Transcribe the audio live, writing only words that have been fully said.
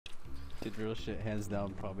Dude, real shit, hands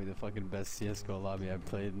down, probably the fucking best CS:GO lobby I've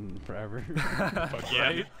played in forever. Fuck yeah.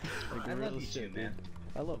 Right? Like, I love you shit, too, man.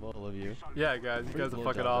 I love all of you. Yeah, guys, you guys are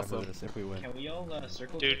fucking awesome. If we win. Can we all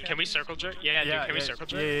circle Dude, jerk can we after circle this? jerk? Yeah, dude, can we circle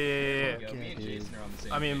jerk? Yeah. Yo, me and Jason are on the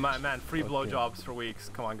same I mean, page. man, free Okay. blowjobs for weeks.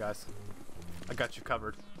 Come on, guys. I got you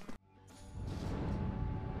covered.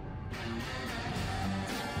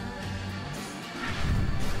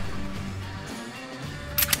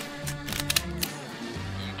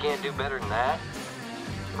 You can't do better than that?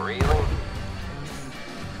 Really?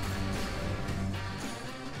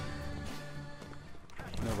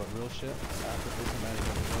 No, but real shit. After this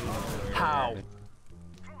match, How?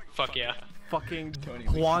 Fuck yeah. Fucking Tony,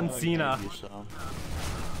 Juan we Seena.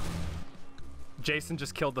 Jason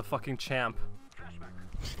just killed the fucking champ.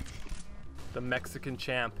 The Mexican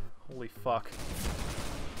champ. Holy fuck.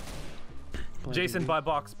 Jason, buy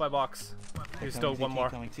box, buy box. He's still one more.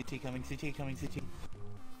 Coming, CT, coming, CT, coming, CT.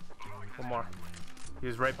 One more. He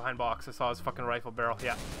was right behind box. I saw his fucking rifle barrel.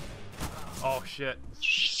 Yeah. Oh shit.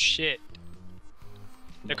 Shit.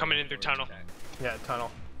 They're coming in through tunnel. Yeah,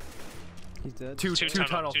 tunnel. He's dead. Two tunnel,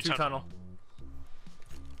 tunnel, two two tunnel. tunnel.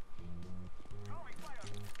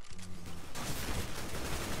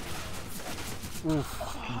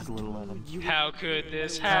 Oof. He's a little at him. How could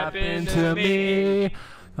this happen to me? me.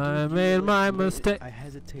 I made my mistake. I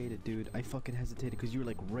hesitated, dude. I fucking hesitated because you were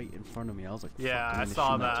like right in front of me. I was like, Yeah, fuck, I'm I gonna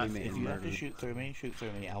saw shoot my that. teammate If and you have murder to him. shoot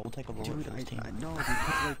through me. I will take a bullet Dude, for this team. I know,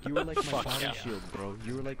 because like you were like my Fuck body yeah. shield, bro.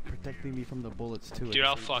 You were like protecting me from the bullets too. at Dude, the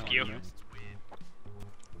I'll same fuck time, you. know?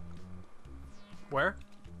 Where?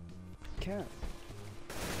 Cat.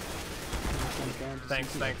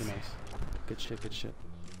 Thanks. Nice. Good shit, good shit.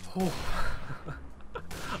 I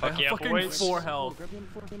Fuck yeah, fucking boys. 4 health. Grab me on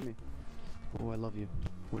 4, grab me. Oh, I love you.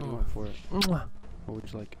 What do you want for it? Mwah. What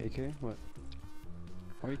would you like? AK? What?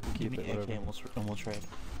 Or you can Give keep me it, AK whatever. and we'll trade.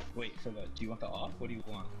 Wait, for the. Do you want the off? What do you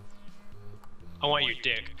want? I want your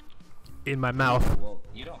dick. In my mouth. Well,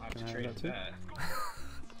 you don't have Can I to have trade that for too? that.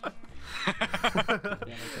 Yeah, like,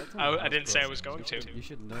 that's I on us, didn't say bro. I was going to. You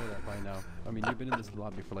should know that by now. I mean, you've been in this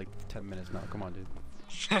lobby for like 10 minutes now. Come on, dude.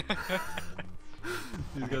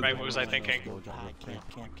 Right, what was I thinking?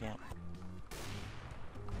 Camp.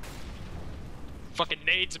 Fucking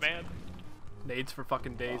nades, man. Nades for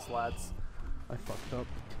fucking days, lads. I fucked up.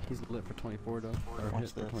 He's lit for 24 though. Or Watch hit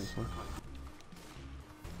for this. 24.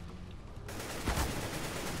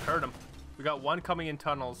 Heard him. We got one coming in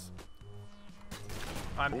tunnels.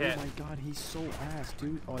 I'm Oh hit. my god, he's so ass,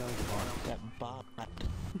 dude. Oh, that was a bot. That bot.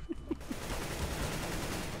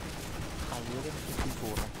 I lit him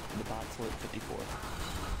 54. The bot's lit 54.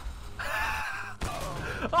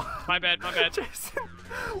 My bad. Jason,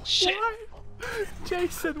 Shit. why?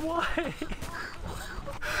 Jason, why?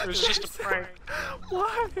 It was just a prank.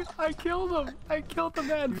 Why? I killed him. I killed the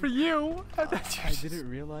man for you. And then you I just- didn't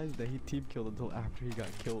realize that he team killed until after he got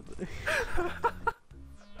killed.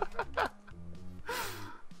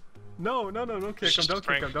 No, don't kick him. just a Don't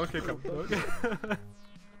kick him. prank. Don't kick him.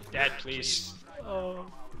 Dad, please. Oh.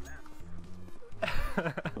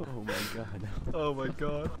 Oh my god. Oh my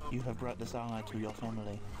god. You have brought dishonor to your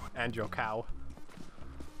family. And your cow.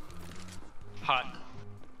 Hot.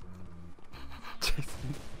 Jason,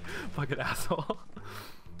 fucking asshole.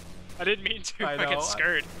 I didn't mean to. I I know, got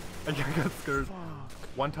scared. I got scared. Fuck.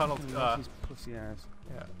 One tunnel. He's pussy ass.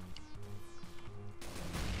 Yeah.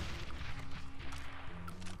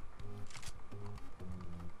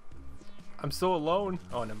 I'm so alone.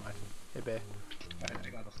 Oh, never mind. Hey, babe. Alright, I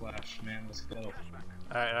got the flash, man. Let's go.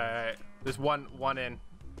 Alright. There's one in.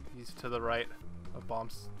 He's to the right of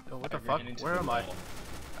bombs. Oh, what the I fuck? ran into Where the am I? wall.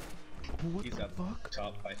 What He's the up fuck?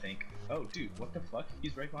 top, I think. Oh, dude, what the fuck?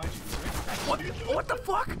 He's right behind you. He's right behind you. What the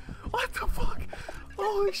fuck? What the fuck?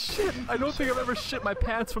 Holy shit! I don't think I've ever shit my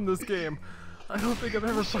pants from this game. I don't think I've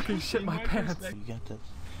ever fucking shit my pants. You got this.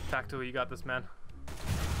 Tactical, you got this, man.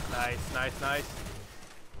 Nice.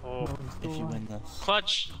 Oh, If you win this,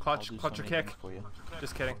 Clutch. clutch I'll do your something kick. for you.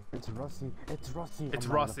 Just kidding. It's Rusty. It's Rusty. It's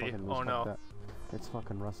I'm not gonna Rusty. fucking lose. Oh, Fuck no. that. It's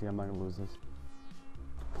fucking Rusty. I'm not gonna lose this.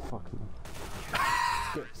 Fuck me.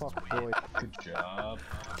 Good fuck, boy. Good job.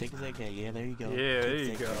 Take his AK. Yeah, there you go. Yeah, there Take you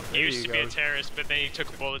his go. AK. He used to be a terrorist, but then he took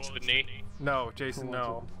a bullet to the knee. No, Jason,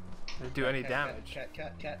 no. Didn't do any damage.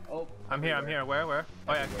 Cat. Oh. I'm here. Where?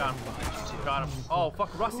 Oh yeah, got him. Got him. Oh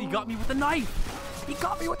fuck, Rusty got me with a knife. He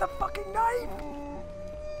got me with a fucking knife.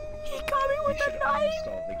 He got me You with should a knife.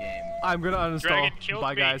 uninstall the game. I'm gonna uninstall. Dragon killed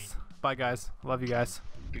Bye me. guys. Bye guys. Love you guys.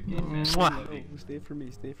 Good game, man. Mwah. Love you. Oh, stay for me.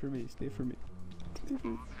 Stay for me. Stay for me. Stay for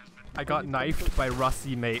me. I got knifed by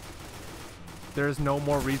Rusty, mate. There is no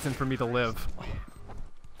more reason for me to live.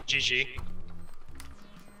 GG.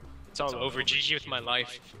 It's all over. GG with my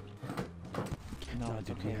life. No, No, it's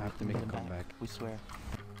dude, okay. we have to make a Come back. comeback. We swear.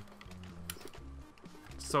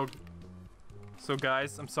 So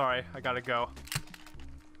guys, I'm sorry. I gotta go.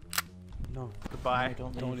 No, Goodbye. No,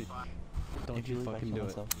 don't leave. don't If you leave, I fucking kill do it.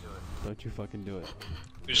 myself. Don't you fucking do it.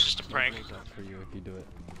 It was just a prank. Blowjobs for you if you do it.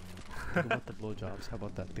 Think about the blowjobs. How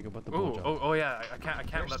about that? Think about the Ooh, blowjobs. oh yeah. I can't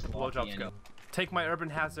You're let the sloppy blowjobs go. and- Take my urban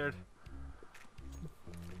hazard.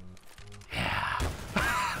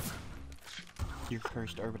 Your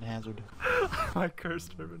cursed urban hazard. My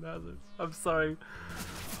cursed urban hazard. I'm sorry.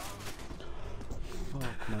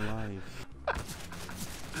 Fuck my life.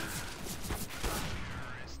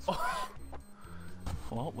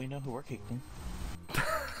 Well, we know who we're kicking.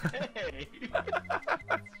 Hey!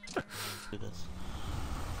 Do this.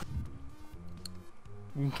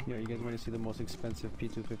 Yeah, you guys want to see the most expensive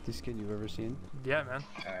P250 skin you've ever seen? Yeah, man.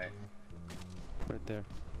 Alright. Right there.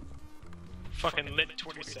 Fucking lit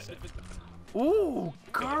 27. Ooh,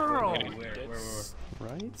 girl. Where?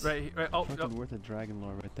 Right? Right. Oh, Fucking oh, worth a dragon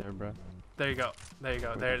lore right there, bro. there you go. There you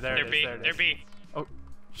go. There They're it is. B. There it They're is. B. Oh,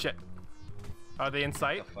 shit. Are they in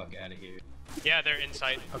sight? Get the fuck out of here. Yeah, they're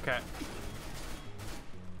inside. Okay.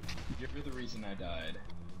 You're the reason I died.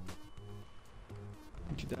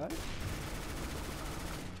 Did you die?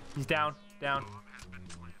 He's down. Down.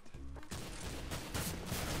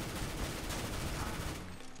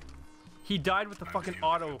 He died with the fucking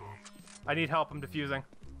auto. I need help. I'm defusing.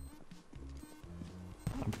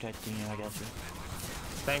 I'm protecting you, I got you.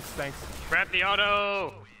 Thanks. Grab the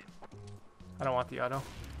auto! I don't want the auto.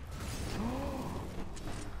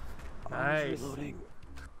 Nice. Reloading.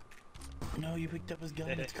 No, you picked up his gun,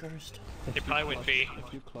 it's cursed. They probably would be.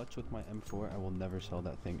 If you clutch with my M4, I will never sell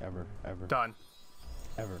that thing ever. Done.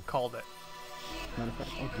 Ever. Called it. Matter of fact,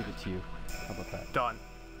 I'll give it to you. How about that? Done.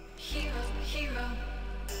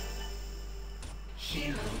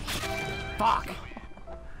 Fuck!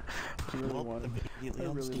 I really Well, wanted, immediately I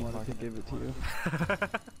on really Steam wanted to Market. give it to you.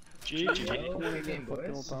 Oh, good game,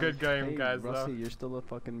 Fucking boys. old Good game, hey, guys, Rusty, though. you're still a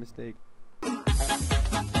fucking mistake.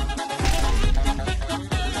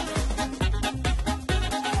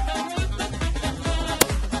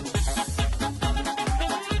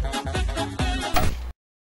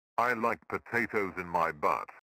 I like potatoes in my butt.